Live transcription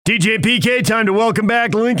DJ PK, time to welcome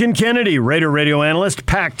back Lincoln Kennedy, Raider radio analyst,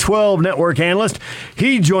 Pac-12 network analyst.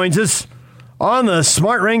 He joins us on the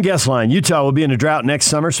Smart Rain guest line. Utah will be in a drought next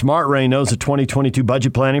summer. Smart Rain knows the 2022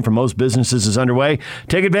 budget planning for most businesses is underway.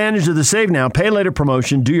 Take advantage of the Save Now, Pay Later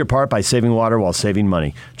promotion. Do your part by saving water while saving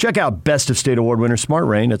money. Check out Best of State Award winner Smart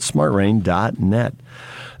Rain at smartrain.net.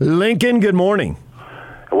 Lincoln, good morning.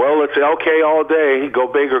 Well, it's LK all day. Go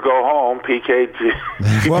big or go home.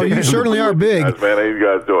 PK. Well, you certainly are big. Man, how you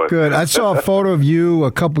guys doing? Good. I saw a photo of you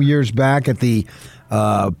a couple years back at the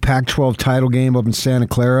Pac-12 title game up in Santa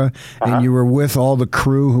Clara, and you were with all the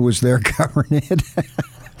crew who was there covering it.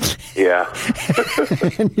 Yeah.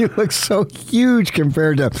 And you look so huge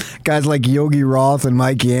compared to guys like Yogi Roth and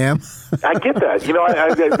Mike Yam. I get that. You know,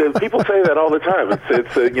 I people say that all the time.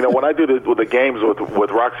 It's you know, when I do the games with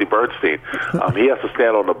Roxy Bernstein, he has to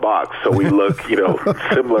stand on the box, so we look, you know,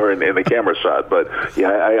 similar in the camera shot. But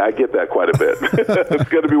yeah, I get that quite a bit. It's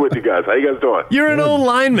good to be with you guys. How you guys doing? You're an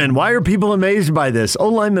O-lineman. Why are people amazed by this?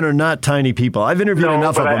 O-linemen are not tiny people. I've interviewed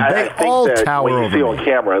enough of them. They all tower over. When you see on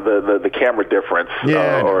camera, the camera difference,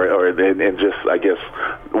 and just, I guess,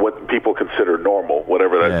 what people consider normal,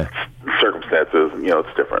 whatever that circumstance is, you know,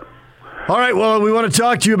 it's different. All right, well, we want to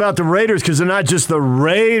talk to you about the Raiders because they're not just the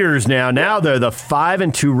Raiders now. Now they're the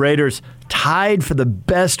 5-2 Raiders, tied for the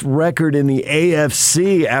best record in the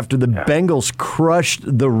AFC after the Bengals crushed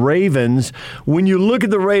the Ravens. When you look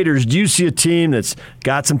at the Raiders, do you see a team that's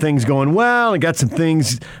got some things going well and got some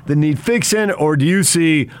things that need fixing, or do you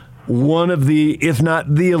see one of the, if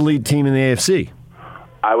not the elite team in the AFC?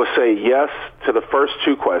 I would say yes to the first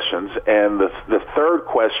two questions, and the third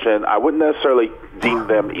question, I wouldn't necessarily deem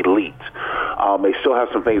them elite. They still have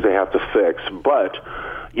some things they have to fix, but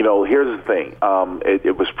you know, here's the thing.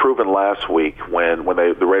 It was proven last week when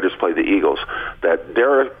the Raiders played the Eagles that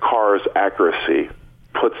Derek Carr's accuracy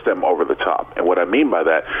puts them over the top. And what I mean by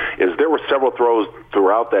that is there were several throws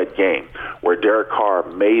throughout that game where Derek Carr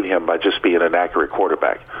made him by just being an accurate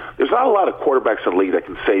quarterback. There's not a lot of quarterbacks in the league that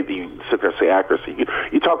can sit there and say accuracy.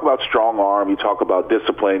 You talk about strong arm, you talk about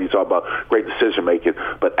discipline, you talk about great decision making,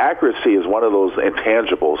 but accuracy is one of those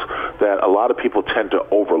intangibles that a lot of people tend to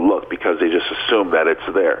overlook because they just assume that it's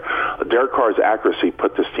there. Derek Carr's accuracy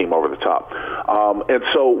put this team over the top. And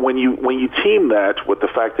so when you team that with the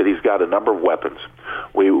fact that he's got a number of weapons,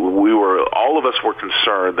 all of us were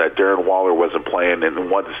concerned that Darren Waller wasn't playing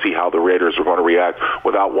and wanted to see how the Raiders were going to react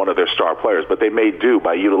without one of their star players. But they made do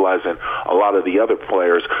by utilizing a lot of the other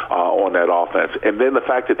players on that offense. And then the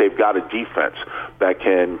fact that they've got a defense that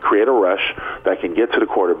can create a rush, that can get to the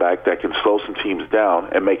quarterback, that can slow some teams down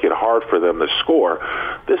and make it hard for them to score.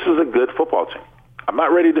 This is a good football team. I'm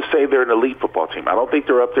not ready to say they're an elite football team. I don't think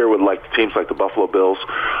they're up there with like teams like the Buffalo Bills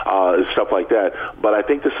and stuff like that. But I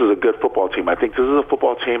think this is a good football team. I think this is a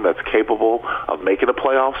football team that's capable of making the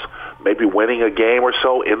playoffs, maybe winning a game or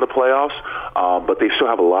so in the playoffs. But they still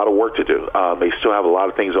have a lot of work to do. They still have a lot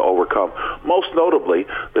of things to overcome. Most notably,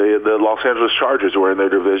 the Los Angeles Chargers, who are in their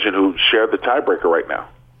division, who share the tiebreaker right now.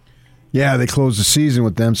 Yeah, they closed the season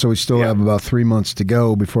with them, so we still have about 3 months to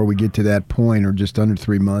go before we get to that point, or just under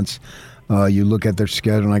 3 months. You look at their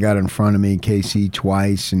schedule, and I got it in front of me, KC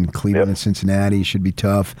twice, and Cleveland and Cincinnati should be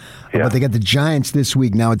tough. But they got the Giants this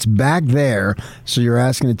week. Now, it's back there, so you're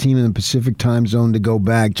asking a team in the Pacific time zone to go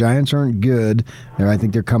back. Giants aren't good. I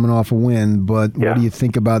think they're coming off a win, but what do you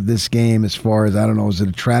think about this game as far as, I don't know, is it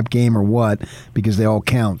a trap game or what? Because they all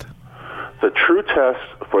count. The true test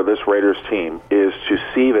for this Raiders team is to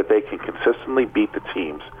see that they can consistently beat the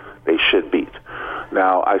teams they should beat.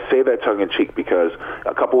 Now, I say that tongue-in-cheek because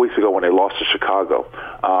a couple weeks ago when they lost to Chicago,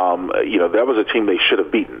 that was a team they should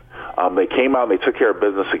have beaten. They came out and they took care of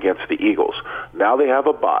business against the Eagles. Now they have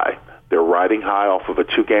a bye. They're riding high off of a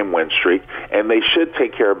 2-game win streak, and they should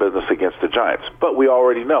take care of business against the Giants. But we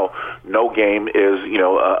already know no game is,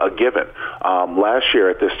 a given. Last year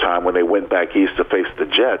at this time when they went back east to face the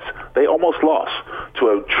Jets, they almost lost to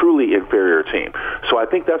a truly inferior team. So I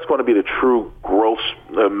think that's going to be the true gross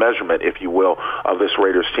measurement, if you will, of this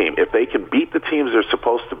Raiders team. If they can beat the teams they're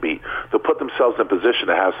supposed to beat, they'll put themselves in position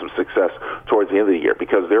to have some success towards the end of the year,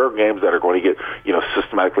 because there are games that are going to get,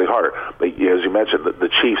 systematically harder. But as you mentioned, the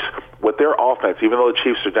Chiefs, with their offense, even though the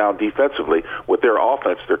Chiefs are down defensively, with their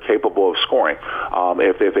offense, they're capable of scoring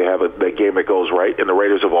if they have a game that goes right. And the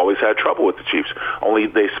Raiders have always had trouble with the Chiefs. Only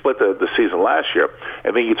they split the season last year.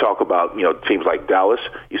 And then you talk about teams like Dallas.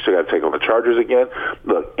 You still got to take on the Chargers again.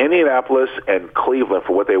 Look, Indianapolis and Cleveland,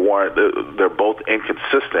 for what they want, they're both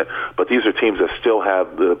inconsistent. But these are teams that still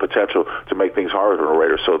have the potential to make things harder for the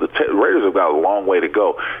Raiders. So the Raiders have got a long way to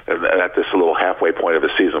go at this little halfway point of the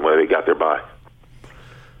season where they got their bye.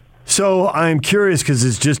 So I'm curious because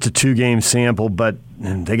it's just a 2-game sample, but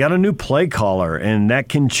they got a new play caller, and that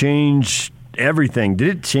can change everything. Did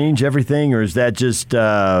it change everything, or is that just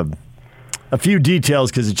a few details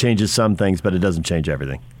because it changes some things, but it doesn't change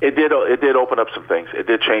everything? It did open up some things. It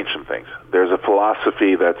did change some things. There's a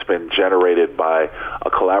philosophy that's been generated by a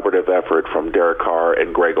collaborative effort from Derek Carr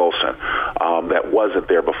and Greg Olson that wasn't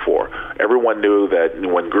there before. Everyone knew that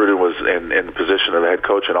when Gruden was in the position of the head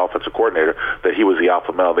coach and offensive coordinator, that he was the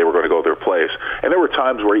alpha male. They were going to go their plays. And there were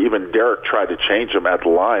times where even Derek tried to change him at the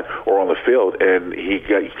line or on the field, and he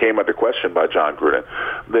came under question by John Gruden.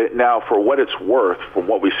 Now, for what it's worth, from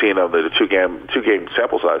what we've seen of the two-game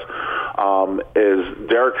sample size, is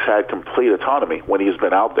Derek's had complete autonomy when he's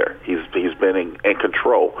been out there. He's been in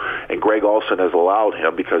control, and Greg Olson has allowed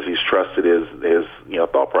him because he's trusted his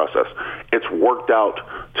thought process. It's worked out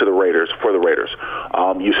for the Raiders.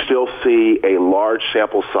 You still see a large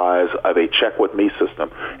sample size of a check with me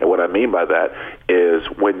system, and what I mean by that is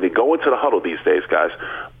when they go into the huddle these days, guys,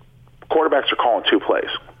 quarterbacks are calling 2 plays.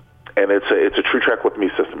 And it's a true check with me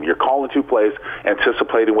system. You're calling 2 plays,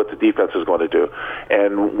 anticipating what the defense is going to do.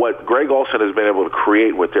 And what Greg Olson has been able to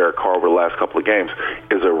create with Derek Carr over the last couple of games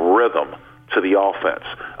is a rhythm to the offense,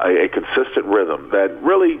 a consistent rhythm that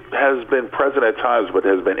really has been present at times but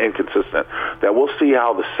has been inconsistent. That we'll see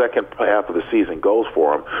how the second half of the season goes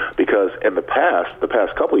for him, because in the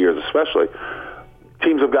past couple of years especially,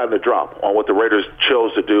 teams have gotten a drop on what the Raiders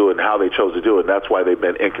chose to do and how they chose to do it, and that's why they've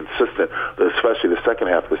been inconsistent, especially the second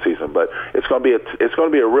half of the season. But it's going to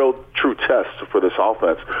be a real true test for this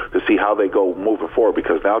offense to see how they go moving forward,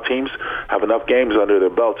 because now teams have enough games under their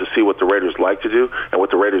belt to see what the Raiders like to do and what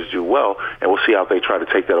the Raiders do well, and we'll see how they try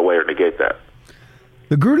to take that away or negate that.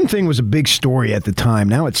 The Gruden thing was a big story at the time.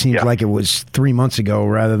 Now it seems like it was 3 months ago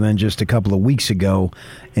rather than just a couple of weeks ago.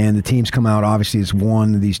 And the team's come out, obviously, has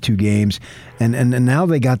won these 2 games. And now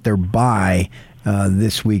they got their bye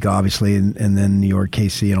this week, obviously, and then New York,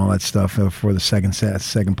 KC, and all that stuff for the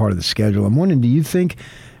second part of the schedule. I'm wondering, do you think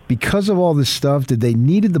because of all this stuff, did they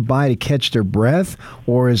needed the bye to catch their breath,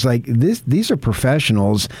 or is like these are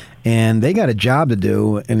professionals and they got a job to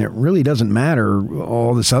do, and it really doesn't matter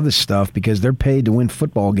all this other stuff because they're paid to win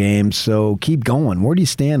football games, so keep going? Where do you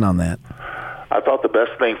stand on that? I thought the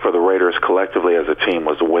best thing for the Raiders collectively as a team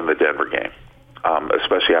was to win the Denver game,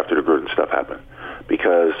 especially after the Gruden stuff happened,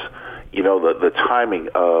 because the timing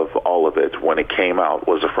of all of it when it came out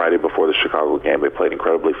was the Friday before the Chicago game. They played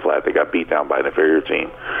incredibly flat. They got beat down by an inferior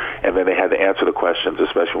team. And then they had to answer the questions,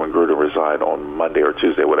 especially when Gruden resigned on Monday or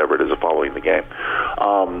Tuesday, whatever it is, following the game.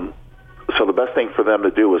 So the best thing for them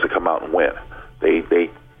to do was to come out and win.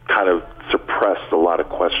 They kind of suppressed a lot of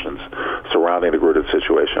questions surrounding the Gruden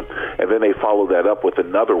situation. And then they followed that up with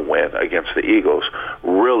another win against the Eagles,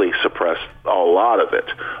 really suppressed a lot of it,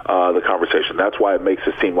 the conversation. That's why it makes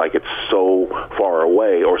it seem like it's so far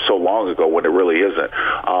away or so long ago when it really isn't.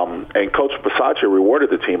 And Coach Bisaccia rewarded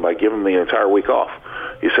the team by giving them the entire week off.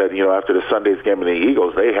 He said, after the Sunday's game of the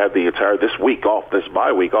Eagles, they had the entire this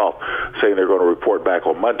bye week off, saying they're going to report back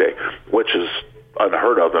on Monday, which is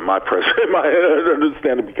unheard of in my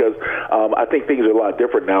understanding, because I think things are a lot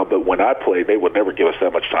different now, but when I played, they would never give us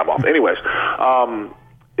that much time off. Anyways,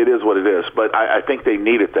 it is what it is, but I think they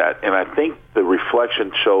needed that, and I think the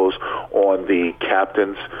reflection shows on the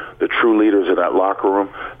captains, the true leaders in that locker room,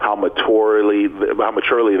 how maturely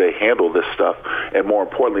they handle this stuff, and more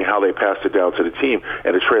importantly, how they passed it down to the team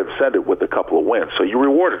and it transcended with a couple of wins. So you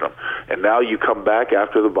rewarded them, and now you come back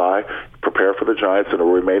after the bye, prepare for the Giants in the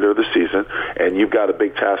remainder of the season, and you've got a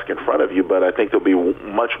big task in front of you, but I think they'll be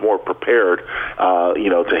much more prepared,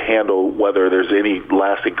 to handle whether there's any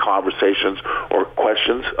lasting conversations or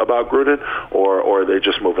questions about Gruden, or they're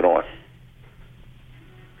just moving on.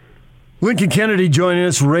 Lincoln Kennedy joining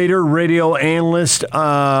us, Raider radio analyst.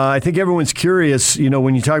 I think everyone's curious,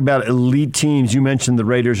 when you talk about elite teams, you mentioned the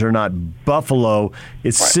Raiders are not Buffalo.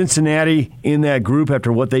 Is right. Cincinnati in that group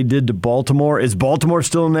after what they did to Baltimore? Is Baltimore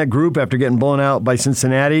still in that group after getting blown out by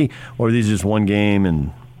Cincinnati, or are these just one game?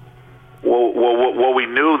 And Well, we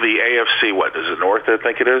knew the AFC, what is it, North, I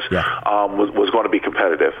think it is, was going to be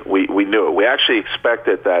competitive. We knew it. We actually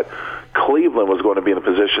expected that Cleveland was going to be in the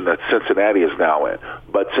position that Cincinnati is now in.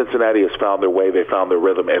 But Cincinnati has found their way, they found their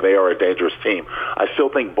rhythm, and they are a dangerous team. I still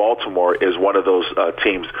think Baltimore is one of those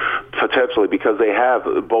teams potentially, because they have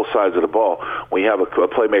both sides of the ball. When you have a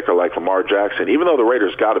playmaker like Lamar Jackson, even though the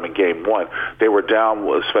Raiders got him in game one, they were down,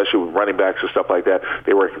 especially with running backs and stuff like that.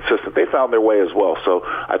 They were consistent. They found their way as well. So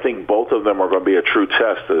I think both of them are going to be a true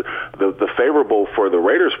test. The favorable for the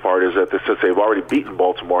Raiders part is that since they've already beaten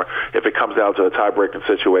Baltimore, if it comes down to a tie-breaking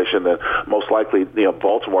situation, then most likely,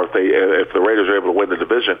 Baltimore, if the Raiders are able to win the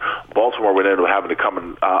division, Baltimore would end up having to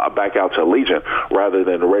come back out to Allegiant rather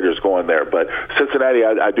than the Raiders going there. But Cincinnati,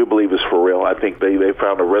 I do believe, is for real. I think they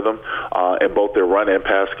found a rhythm in both their run and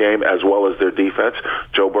pass game as well as their defense.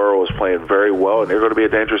 Joe Burrow is playing very well, and they're going to be a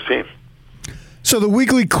dangerous team. So the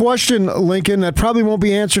weekly question, Lincoln, that probably won't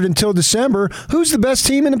be answered until December, who's the best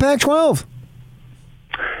team in the Pac-12?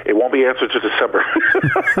 It won't be answered to December.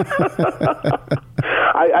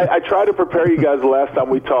 I tried to prepare you guys the last time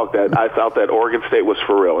we talked that I thought that Oregon State was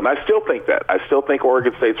for real, and I still think that. I still think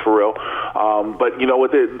Oregon State's for real. But you know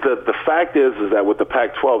what? The fact is that with the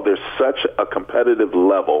Pac-12, there's such a competitive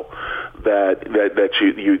level that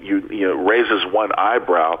you raises one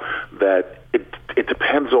eyebrow that it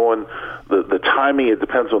depends on the timing. It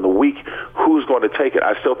depends on the week. Who's going to take it?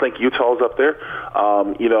 I still think Utah's up there.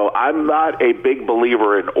 I'm not a big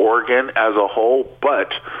believer in Oregon as a whole,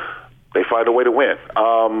 but they find a way to win.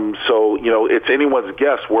 So it's anyone's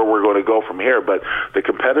guess where we're going to go from here. But the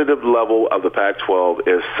competitive level of the Pac-12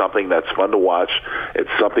 is something that's fun to watch. It's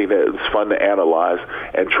something that's fun to analyze,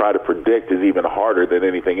 and try to predict is even harder than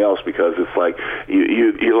anything else, because it's like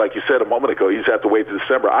you like you said a moment ago, you just have to wait to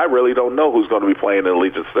December. I really don't know who's going to be playing in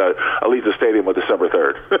Allegiant Stadium on December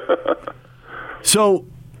 3rd. So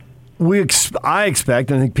I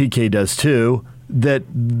expect, and I think PK does too, that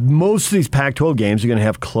most of these Pac-12 games are going to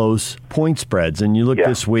have close point spreads. And you look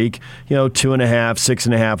this week, 2.5,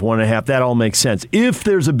 6.5, 1.5, that all makes sense. If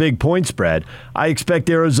there's a big point spread, I expect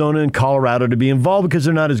Arizona and Colorado to be involved because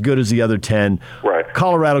they're not as good as the other 10. Right.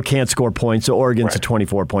 Colorado can't score points, so Oregon's a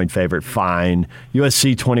 24-point favorite. Fine.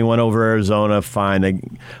 USC 21 over Arizona.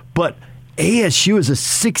 Fine. But ASU is a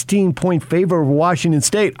 16-point favorite over Washington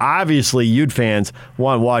State. Obviously, Ute fans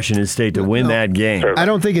want Washington State to win that game. I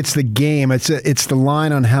don't think it's the game. It's the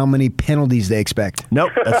line on how many penalties they expect.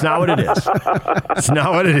 Nope, that's not what it is. It's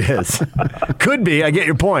not what it is. Could be, I get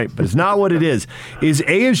your point, but it's not what it is. Is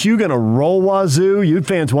ASU going to roll Wazoo? Ute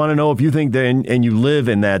fans want to know if you think and you live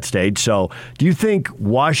in that state. So do you think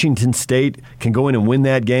Washington State can go in and win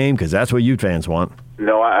that game? Because that's what Ute fans want.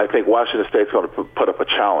 No, I think Washington State's going to put up a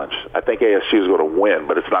challenge. I think ASU is going to win,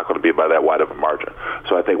 but it's not going to be by that wide of a margin.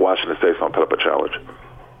 So I think Washington State's going to put up a challenge.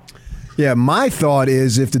 Yeah, my thought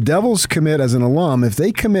is if the Devils commit, as an alum, if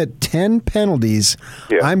they commit 10 penalties,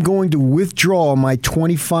 I'm going to withdraw my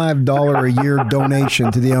 $25 a year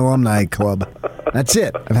donation to the alumni club. That's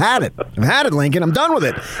it. I've had it, Lincoln. I'm done with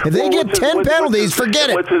it. If they get 10 penalties, forget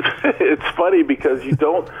it. It's funny because you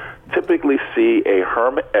don't typically see a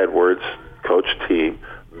Herm Edwards coach team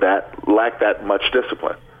that lack that much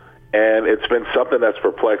discipline. And it's been something that's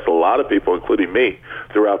perplexed a lot of people, including me,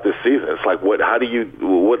 throughout this season. It's like, what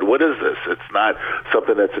is this? It's not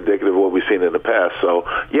something that's indicative of what we've seen in the past. So,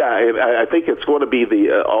 I think it's going to be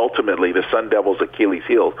ultimately the Sun Devils' Achilles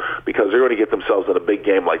heel, because they're going to get themselves in a big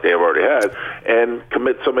game like they have already had and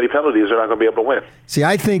commit so many penalties they're not going to be able to win. See,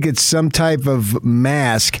 I think it's some type of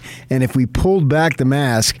mask, and if we pulled back the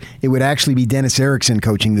mask, it would actually be Dennis Erickson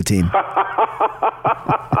coaching the team.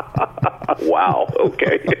 Wow.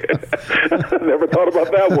 Okay. Never thought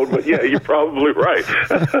about that one, but yeah, you're probably right.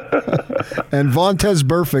 And Vontaze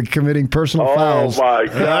Burfict committing personal fouls. Oh my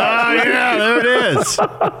God! Oh yeah, there it is.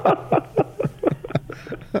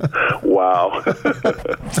 Wow.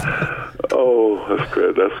 Oh, that's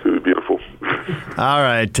good. That's going to be beautiful. All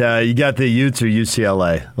right, you got the Utes or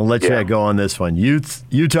UCLA? I'll let you go on this one.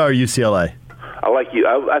 Utah or UCLA? I like you.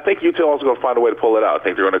 I think Utah is going to find a way to pull it out. I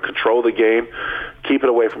think they're going to control the game, keep it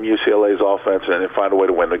away from UCLA's offense, and then find a way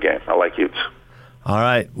to win the game. I like Utes. All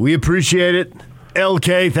right. We appreciate it.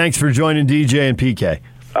 LK, thanks for joining DJ and PK.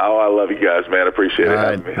 Oh, I love you guys, man. I appreciate it.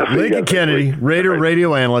 Right. Lincoln Kennedy, Raider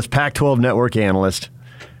radio analyst, Pac-12 network analyst.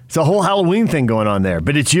 It's a whole Halloween thing going on there,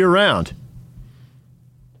 but it's year-round.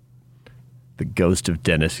 The ghost of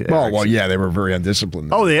Dennis Erickson. Well, yeah, they were very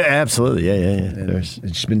undisciplined. Oh, yeah, absolutely. Yeah.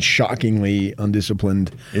 It's been shockingly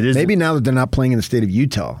undisciplined. It is. Maybe now that they're not playing in the state of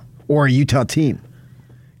Utah or a Utah team,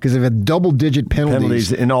 because they've had double-digit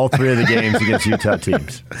penalties in all three of the games against Utah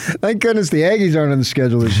teams. Thank goodness the Aggies aren't on the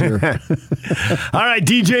schedule this year. All right,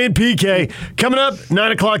 DJ and PK. Coming up,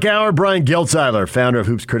 9 o'clock hour, Brian Geltzeiler, founder of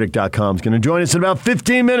HoopsCritic.com, is going to join us in about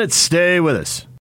 15 minutes. Stay with us.